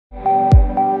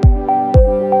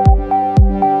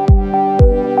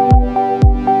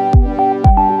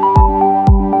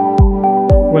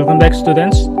back,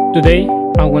 students. Today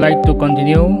I would like to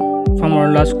continue from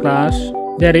our last class.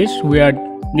 That is, we are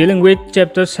dealing with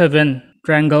chapter 7,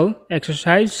 triangle,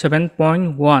 exercise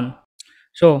 7.1.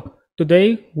 So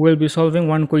today we'll be solving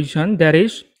one question, that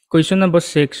is question number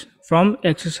 6 from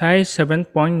exercise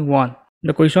 7.1.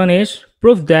 The question is,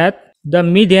 prove that the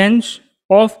medians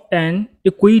of an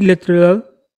equilateral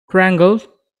triangle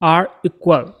are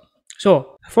equal.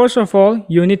 So first of all,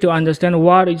 you need to understand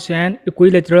what is an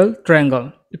equilateral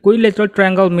triangle. Equilateral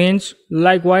triangle means,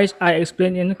 likewise I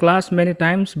explained in class many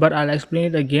times, but I'll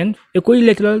explain it again.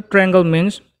 Equilateral triangle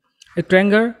means a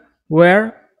triangle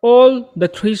where all the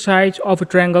three sides of a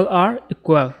triangle are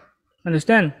equal.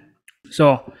 Understand?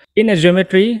 So in a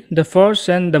geometry, the first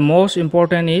and the most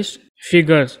important is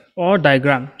figures or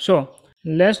diagram. So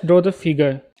let's draw the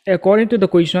figure. According to the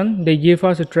question, they give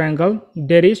us a triangle.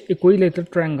 There is equilateral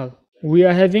triangle. We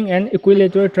are having an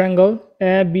equilateral triangle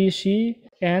ABC,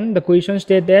 and the question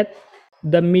states that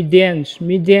the medians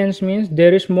means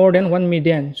there is more than one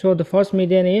median. So the first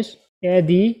median is AD,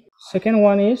 second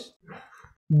one is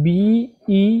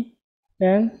BE,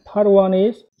 and third one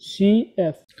is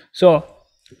CF. So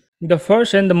the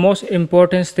first and the most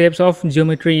important steps of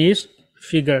geometry is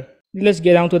figure. Let's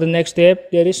get down to the next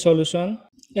step. There is solution,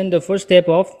 and the first step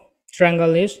of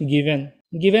triangle is given.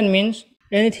 Given means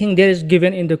anything that is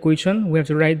given in the question we have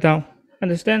to write down.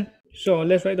 Understand? So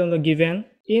let's write down the given.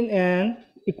 In an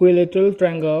equilateral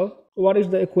triangle, what is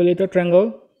the equilateral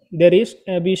triangle? There is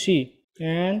ABC,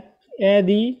 and AD,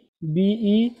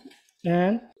 BE,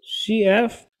 and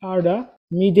CF are the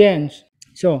medians.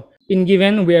 So in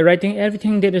given, we are writing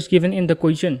everything that is given in the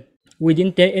question. We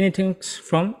didn't take anything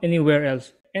from anywhere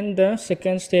else. And the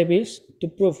second step is to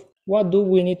prove. What do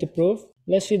we need to prove?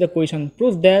 Let's see the question.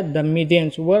 Prove that the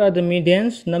medians. What are the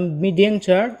medians? The medians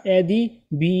are AD,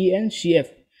 BE, and CF.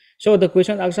 So the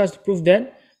question asks us to prove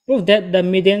that the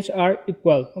medians are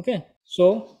equal. Okay.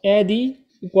 So AD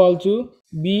equal to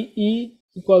BE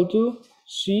equal to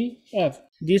CF.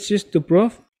 This is to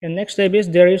prove. And next step is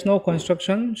there is no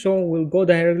construction, so we'll go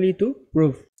directly to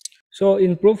proof. So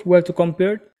in proof, we have to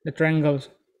compare the triangles.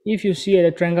 If you see the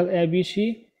triangle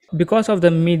ABC, because of the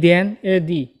median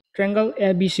AD, triangle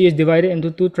ABC is divided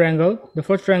into two triangles. The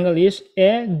first triangle is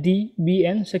ADB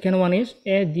and second one is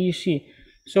ADC.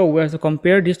 So we have to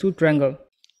compare these two triangles.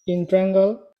 In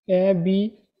triangle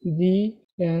ABD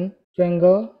and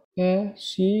triangle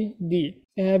ACD,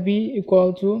 AB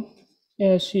equal to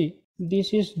AC.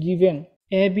 This is given.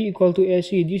 AB equal to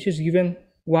AC. This is given.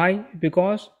 Why?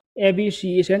 Because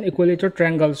ABC is an equilateral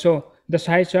triangle, so the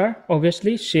sides are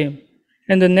obviously same.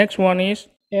 And the next one is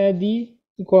AD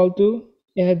equal to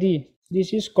AD.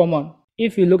 This is common.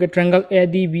 If you look at triangle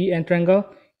ADB and triangle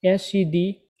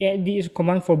ACD, AD is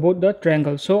common for both the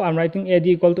triangles. So I'm writing AD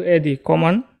equal to AD,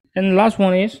 common. And last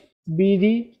one is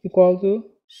BD equal to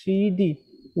CD.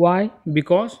 Why?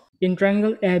 Because in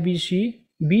triangle ABC,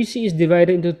 BC is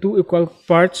divided into two equal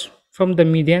parts from the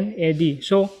median AD.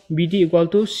 So BD equal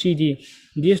to CD.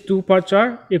 These two parts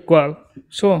are equal.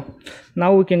 So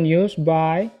now we can use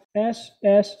by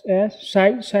SSS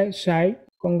side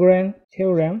congruent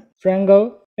theorem.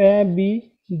 Triangle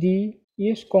ABD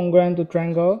is congruent to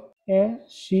triangle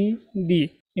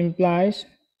ACD, implies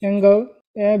angle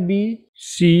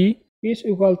ABC is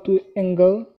equal to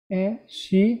angle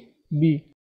ACB.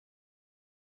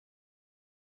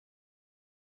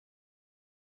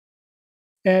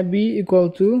 AB equal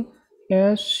to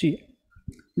AC.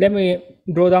 Let me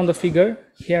draw down the figure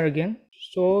here again,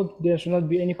 so there should not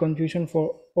be any confusion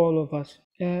for all of us.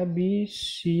 A, B,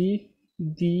 C,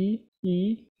 D,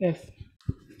 E, F.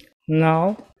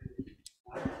 Now,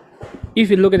 if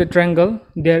you look at the triangle,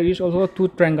 there is also two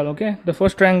triangles. Okay, the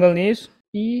first triangle is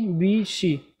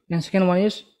EBC, and second one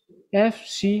is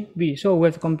FCB. So we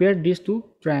have to compare these two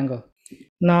triangles.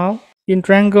 Now, in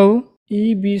triangle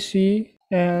EBC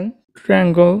and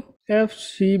triangle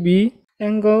FCB,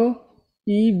 angle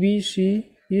EBC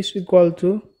is equal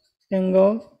to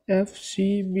angle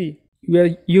FCB. We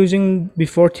are using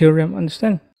before theorem,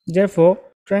 understand? Therefore,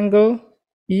 triangle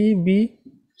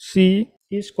EBC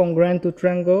is congruent to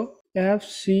triangle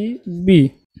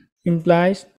FCB,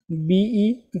 implies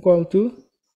BE equal to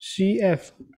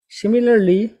CF.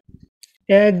 Similarly,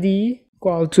 AD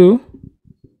equal to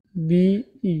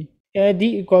BE. AD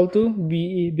equal to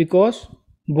BE because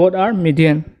both are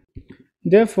median.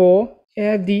 Therefore,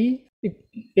 AD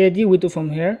we took from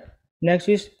here. Next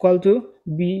is equal to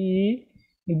BE.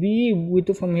 BE we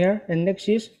took from here, and next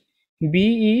is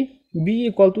BE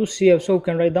equal to CF. So we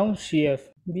can write down CF.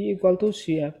 B equal to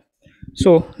CF.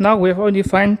 So now we have already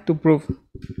found to prove.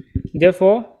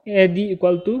 Therefore, AD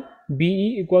equal to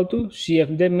BE equal to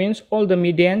CF. That means all the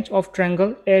medians of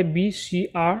triangle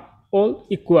ABC are all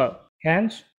equal.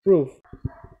 Hence, proof.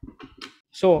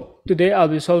 So today I'll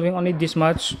be solving only this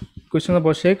much, question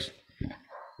number 6.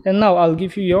 And now I'll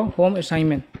give you your home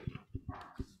assignment.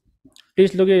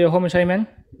 Please look at your home assignment.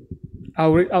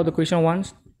 I'll read out the question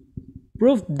once.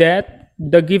 Prove that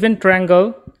the given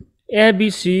triangle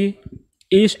ABC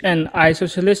is an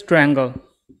isosceles triangle.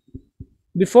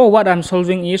 Before, what I'm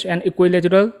solving is an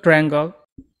equilateral triangle.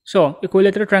 So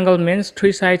equilateral triangle means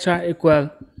three sides are equal.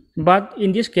 But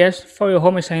in this case, for your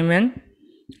home assignment,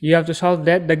 you have to solve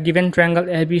that the given triangle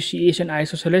ABC is an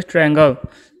isosceles triangle,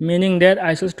 meaning that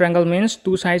isosceles triangle means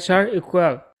two sides are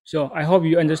equal. So I hope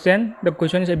you understand. The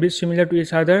question is a bit similar to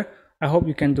each other. I hope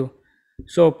you can do.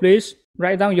 So please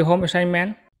write down your home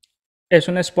assignment as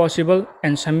soon as possible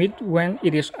and submit when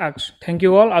it is asked. Thank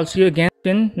you all. I'll see you again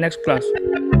in next class.